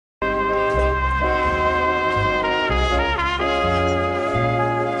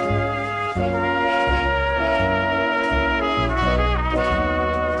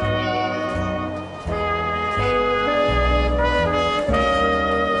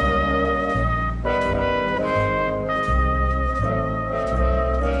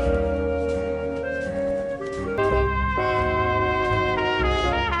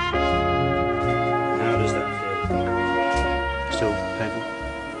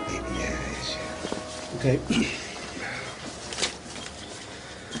Okay.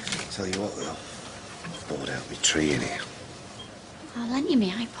 Tell you what, though. Bored out my tree in here. I'll lend you my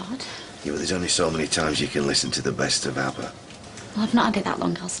iPod. Yeah, but there's only so many times you can listen to the best of ABBA. Well, I've not had it that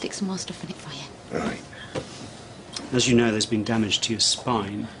long. I'll stick some more stuff in it for you. Right. As you know, there's been damage to your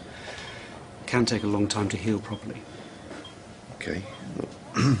spine. It can take a long time to heal properly. Okay.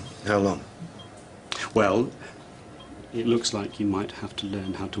 How long? Well, it looks like you might have to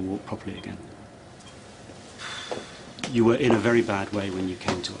learn how to walk properly again. You were in a very bad way when you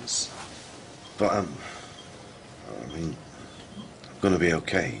came to us. But, I mean, I'm gonna be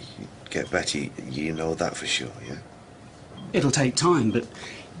okay. Get better, you know that for sure, yeah? It'll take time, but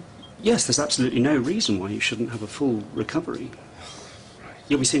yes, there's absolutely no reason why you shouldn't have a full recovery. Right.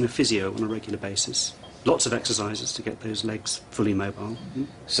 You'll be seeing a physio on a regular basis. Lots of exercises to get those legs fully mobile.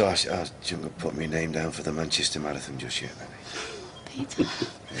 So I shouldn't put my name down for the Manchester Marathon just yet, then? Peter.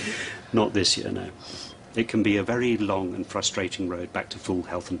 Not this year, no. It can be a very long and frustrating road back to full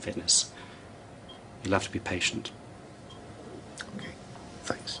health and fitness. You'll have to be patient. Okay,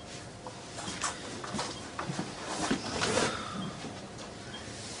 thanks.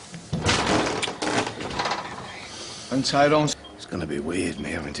 And Tyrone's... It's gonna be weird,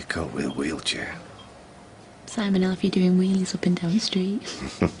 me having to cope with a wheelchair. Simon, I'll have you doing wheelies up and down the street.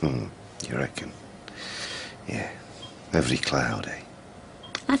 You reckon? Yeah. Every cloud, eh?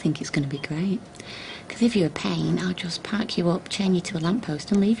 I think it's going to be great. Because if you're a pain, I'll just park you up, chain you to a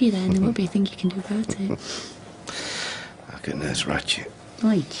lamppost and leave you there, and there won't be a thing you can do about it. I could nurse Ratchet.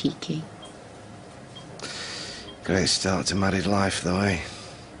 Oh, you cheeky. Great start to married life, though, eh?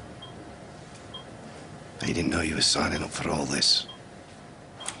 You didn't know you were signing up for all this.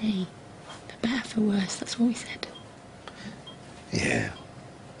 Hey, for better, for worse, that's what we said. Yeah.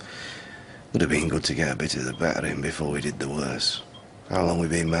 Would have been good to get a bit of the better in before we did the worse. How long we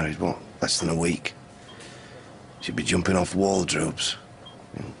been married? What? Less than a week? She'd be jumping off wardrobes.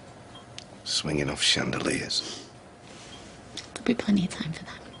 Swinging off chandeliers. There'll be plenty of time for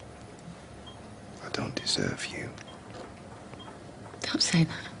that. I don't deserve you. Don't say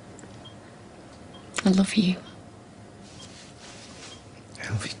that. I love you. I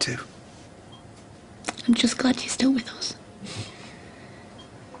love you too. I'm just glad you're still with us.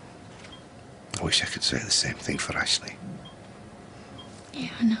 I wish I could say the same thing for Ashley. Yeah,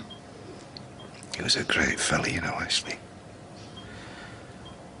 I know. He was a great fella, you know, Ashley.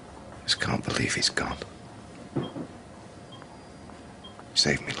 Just can't believe he's gone.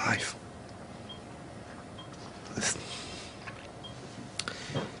 Saved me life.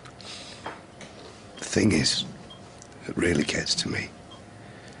 The thing is, it really gets to me.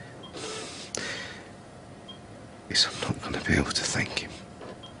 Is I'm not going to be able to thank him.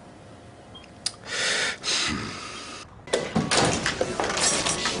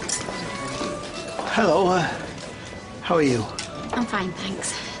 Hello, how are you? I'm fine,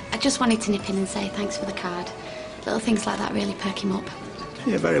 thanks. I just wanted to nip in and say thanks for the card. Little things like that really perk him up.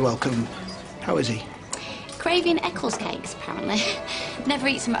 You're very welcome. How is he? Craving Eccles cakes, apparently. Never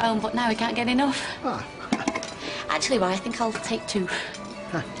eats them at home, but now he can't get enough. Ah. Actually, Roy, I think I'll take two.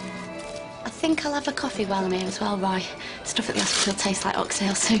 Huh. I think I'll have a coffee while I'm here as well, Roy. Stuff at the hospital tastes like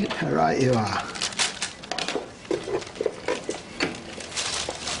oxtail soup. Right, you are.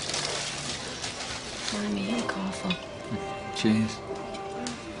 Blimey, you look awful. Cheers.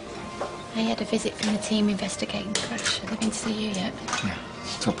 I had a visit from the team investigating the crash. Have they been to see you yet? Yeah,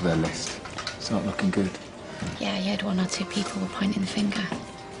 top of their list. It's not looking good. Yeah, I heard one or two people were pointing the finger.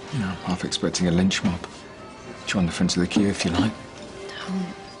 You know, half expecting a lynch mob. Join the front of the queue if you like.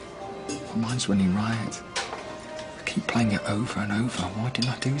 Don't. Mine's winning riot. I keep playing it over and over. Why didn't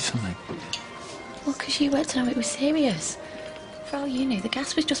I do something? Well, because you weren't to know it was serious. For all you knew, the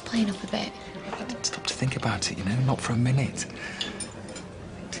gas was just playing up a bit. I didn't stop to think about it, you know, not for a minute.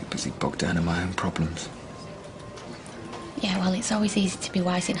 Too busy bogged down in my own problems. Yeah, well, it's always easy to be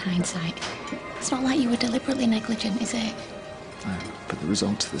wise in hindsight. It's not like you were deliberately negligent, is it? No, but the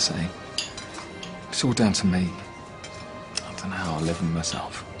results are the same. It's all down to me. I don't know how I live with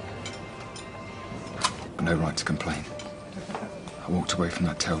myself. I've no right to complain. I walked away from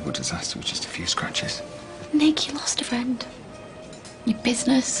that terrible disaster with just a few scratches. Nick, you lost a friend. Your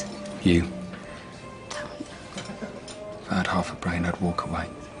business. You. Don't. If I had half a brain, I'd walk away.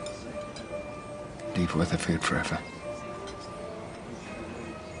 Leave Weatherfield forever.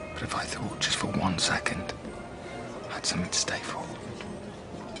 But if I thought, just for 1 second, I had something to stay for.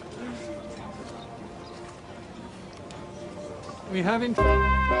 We having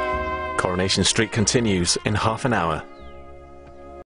Coronation Street continues in half an hour.